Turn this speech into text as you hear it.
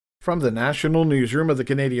From the National Newsroom of the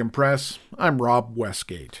Canadian Press, I'm Rob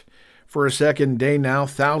Westgate. For a second day now,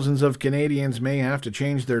 thousands of Canadians may have to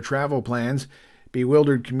change their travel plans.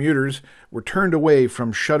 Bewildered commuters were turned away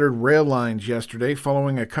from shuttered rail lines yesterday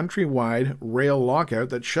following a countrywide rail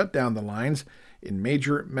lockout that shut down the lines in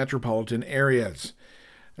major metropolitan areas.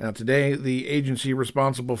 Now today, the agency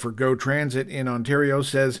responsible for GO Transit in Ontario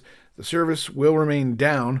says the service will remain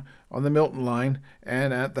down on the Milton line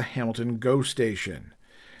and at the Hamilton GO station.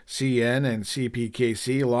 CN and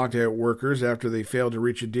CPKC locked out workers after they failed to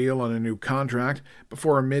reach a deal on a new contract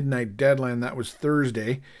before a midnight deadline that was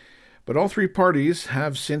Thursday, but all three parties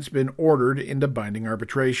have since been ordered into binding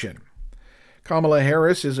arbitration. Kamala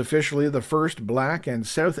Harris is officially the first Black and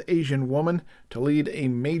South Asian woman to lead a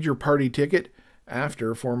major party ticket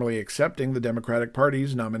after formally accepting the Democratic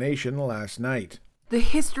Party's nomination last night. The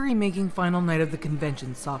history-making final night of the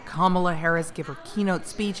convention saw Kamala Harris give her keynote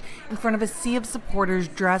speech in front of a sea of supporters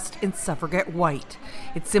dressed in suffragette white.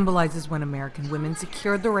 It symbolizes when American women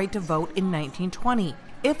secured the right to vote in 1920.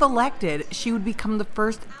 If elected, she would become the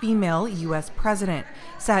first female U.S. president.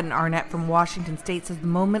 Satin Arnett from Washington State says the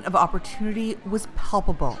moment of opportunity was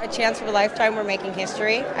palpable. A chance of a lifetime, we're making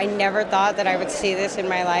history. I never thought that I would see this in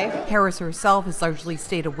my life. Harris herself has largely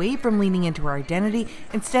stayed away from leaning into her identity,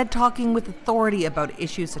 instead talking with authority about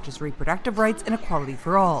issues such as reproductive rights and equality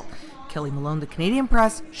for all. Kelly Malone, The Canadian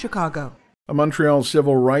Press, Chicago. A Montreal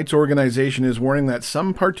civil rights organization is warning that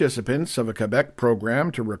some participants of a Quebec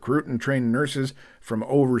program to recruit and train nurses from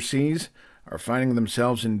overseas are finding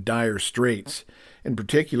themselves in dire straits. In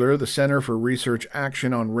particular, the Centre for Research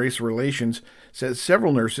Action on Race Relations says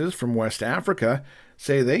several nurses from West Africa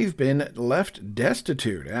say they've been left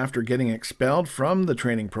destitute after getting expelled from the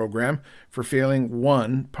training program for failing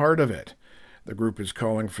one part of it. The group is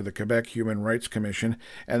calling for the Quebec Human Rights Commission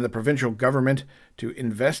and the provincial government to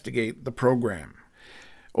investigate the program.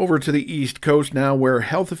 Over to the East Coast now, where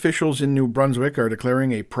health officials in New Brunswick are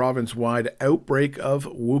declaring a province-wide outbreak of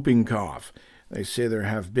whooping cough. They say there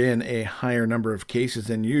have been a higher number of cases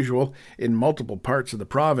than usual in multiple parts of the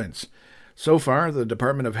province. So far, the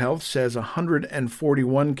Department of Health says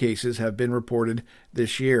 141 cases have been reported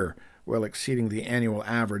this year, well exceeding the annual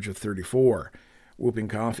average of 34. Whooping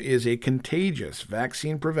cough is a contagious,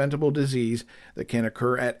 vaccine-preventable disease that can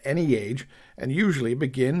occur at any age and usually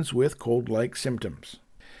begins with cold-like symptoms.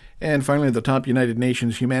 And finally, the top United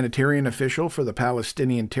Nations humanitarian official for the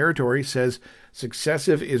Palestinian territory says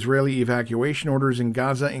successive Israeli evacuation orders in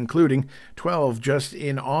Gaza, including 12 just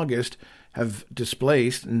in August, have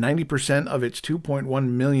displaced 90% of its 2.1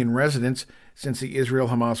 million residents since the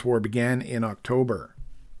Israel-Hamas war began in October.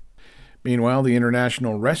 Meanwhile, the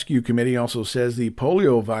International Rescue Committee also says the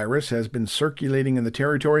polio virus has been circulating in the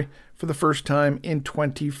territory for the first time in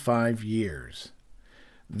 25 years.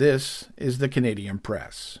 This is the Canadian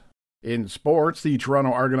Press. In sports, the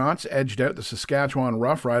Toronto Argonauts edged out the Saskatchewan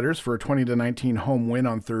Roughriders for a 20-19 home win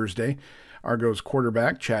on Thursday. Argos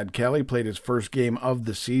quarterback Chad Kelly played his first game of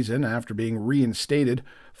the season after being reinstated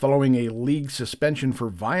following a league suspension for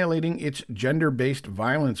violating its gender-based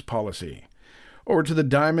violence policy. Over to the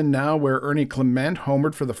Diamond now, where Ernie Clement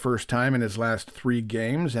homered for the first time in his last 3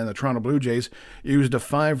 games, and the Toronto Blue Jays used a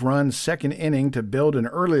 5-run second inning to build an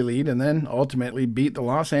early lead and then ultimately beat the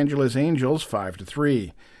Los Angeles Angels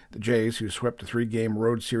 5-3. The Jays, who swept a 3-game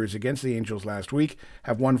road series against the Angels last week,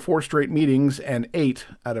 have won 4 straight meetings and 8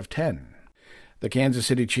 out of 10. The Kansas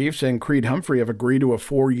City Chiefs and Creed Humphrey have agreed to a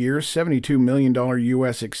 4-year, $72 million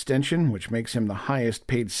U.S. extension, which makes him the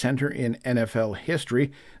highest-paid center in NFL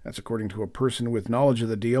history. That's according to a person with knowledge of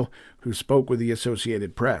the deal who spoke with the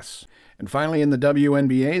Associated Press. And finally, in the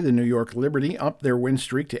WNBA, the New York Liberty upped their win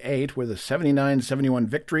streak to 8 with a 79-71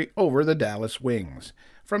 victory over the Dallas Wings.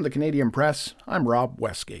 From the Canadian Press, I'm Rob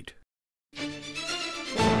Westgate.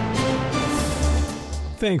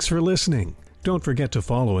 Thanks for listening. Don't forget to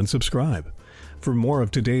follow and subscribe. For more of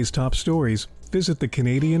today's top stories, visit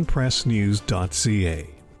thecanadianpressnews.ca.